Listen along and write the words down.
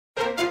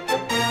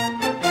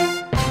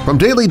From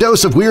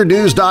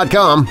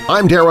DailyDoseOfWeirdNews.com,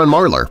 I'm Darren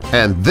Marlar,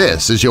 and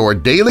this is your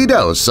Daily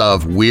Dose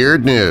of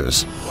Weird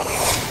News.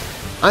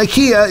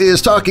 IKEA is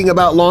talking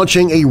about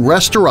launching a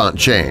restaurant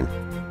chain.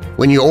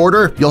 When you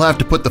order, you'll have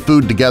to put the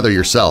food together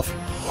yourself.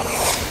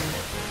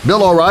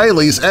 Bill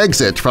O'Reilly's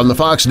exit from the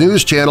Fox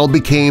News channel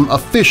became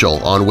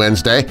official on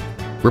Wednesday.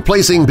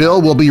 Replacing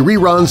Bill will be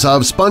reruns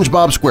of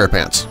SpongeBob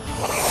SquarePants.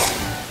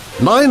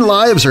 9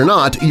 lives or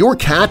not, your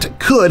cat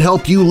could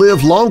help you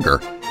live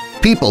longer.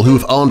 People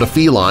who've owned a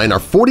feline are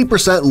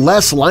 40%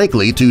 less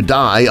likely to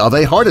die of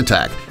a heart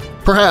attack,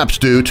 perhaps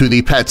due to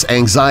the pet's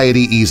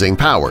anxiety-easing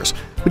powers.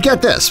 But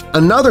get this,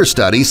 another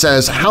study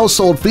says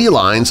household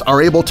felines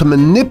are able to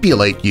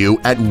manipulate you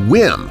at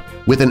whim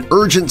with an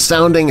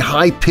urgent-sounding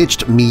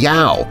high-pitched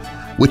meow,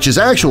 which is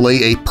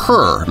actually a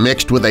purr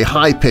mixed with a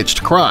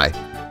high-pitched cry.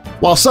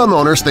 While some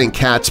owners think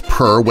cats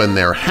purr when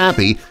they're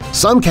happy,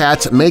 some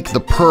cats make the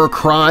purr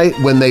cry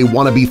when they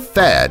want to be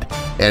fed,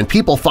 and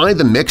people find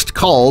the mixed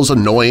calls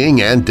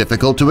annoying and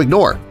difficult to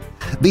ignore.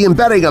 The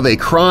embedding of a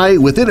cry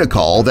within a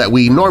call that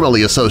we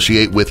normally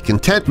associate with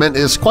contentment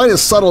is quite a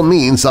subtle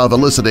means of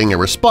eliciting a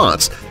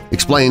response,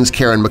 explains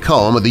Karen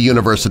McComb of the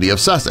University of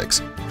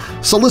Sussex.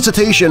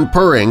 Solicitation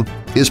purring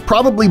is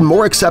probably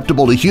more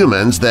acceptable to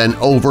humans than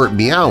overt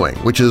meowing,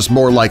 which is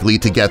more likely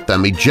to get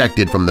them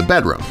ejected from the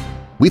bedroom.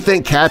 We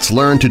think cats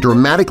learn to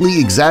dramatically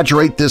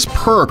exaggerate this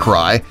purr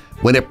cry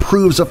when it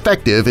proves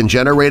effective in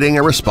generating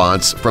a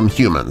response from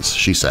humans,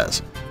 she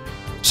says.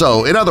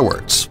 So, in other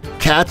words,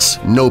 cats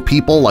know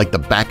people like the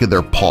back of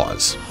their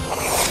paws.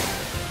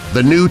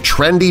 The new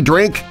trendy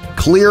drink?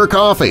 Clear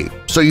coffee,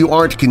 so you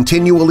aren't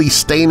continually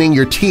staining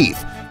your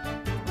teeth.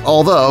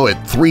 Although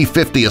at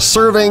 $3.50 a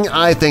serving,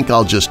 I think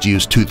I'll just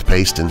use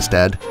toothpaste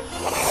instead.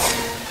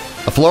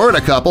 A Florida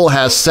couple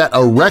has set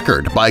a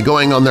record by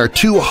going on their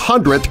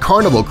 200th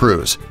Carnival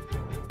cruise.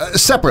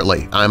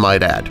 Separately, I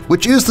might add,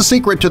 which is the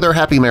secret to their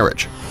happy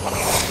marriage.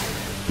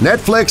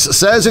 Netflix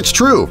says it's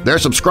true. Their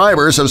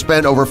subscribers have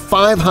spent over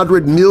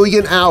 500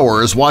 million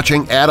hours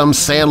watching Adam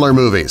Sandler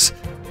movies.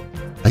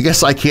 I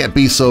guess I can't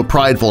be so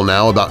prideful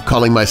now about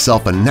calling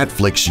myself a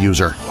Netflix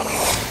user.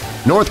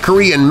 North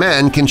Korean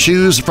men can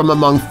choose from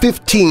among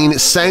 15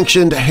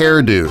 sanctioned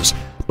hairdos,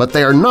 but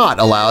they are not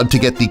allowed to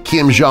get the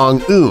Kim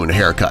Jong-un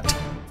haircut.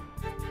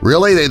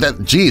 Really?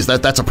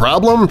 That's a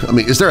problem? I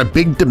mean, is there a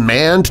big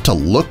demand to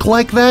look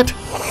like that?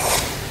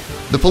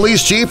 The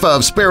police chief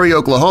of Sperry,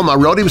 Oklahoma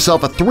wrote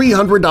himself a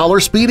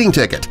 $300 speeding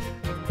ticket.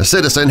 A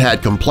citizen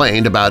had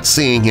complained about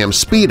seeing him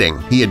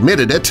speeding. He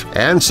admitted it,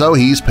 and so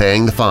he's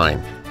paying the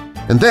fine.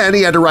 And then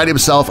he had to write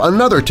himself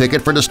another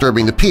ticket for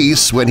disturbing the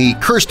peace when he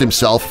cursed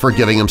himself for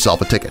giving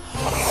himself a ticket.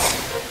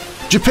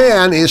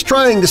 Japan is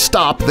trying to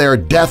stop their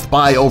death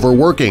by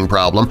overworking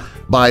problem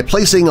by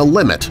placing a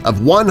limit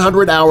of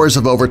 100 hours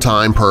of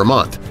overtime per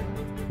month,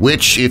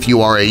 which, if you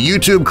are a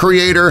YouTube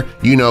creator,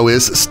 you know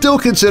is still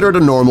considered a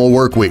normal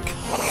work week.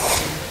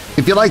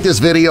 If you like this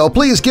video,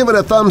 please give it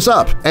a thumbs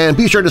up and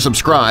be sure to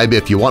subscribe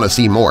if you want to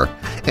see more.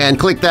 And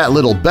click that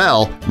little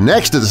bell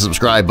next to the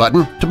subscribe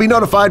button to be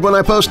notified when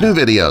I post new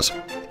videos.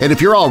 And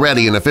if you're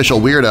already an official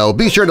weirdo,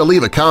 be sure to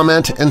leave a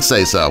comment and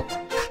say so.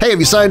 Hey, have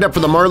you signed up for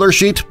the Marlar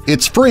Sheet?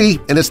 It's free,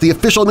 and it's the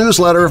official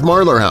newsletter of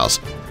Marlar House.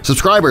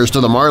 Subscribers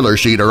to the Marlar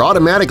Sheet are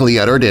automatically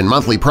entered in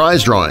monthly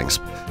prize drawings.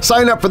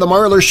 Sign up for the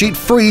Marlar Sheet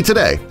free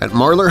today at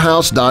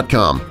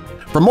marlarhouse.com.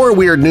 For more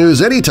weird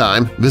news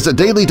anytime, visit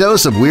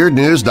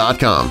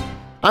DailyDoseOfWeirdNews.com.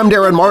 I'm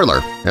Darren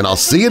Marlar, and I'll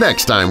see you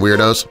next time,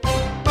 Weirdos!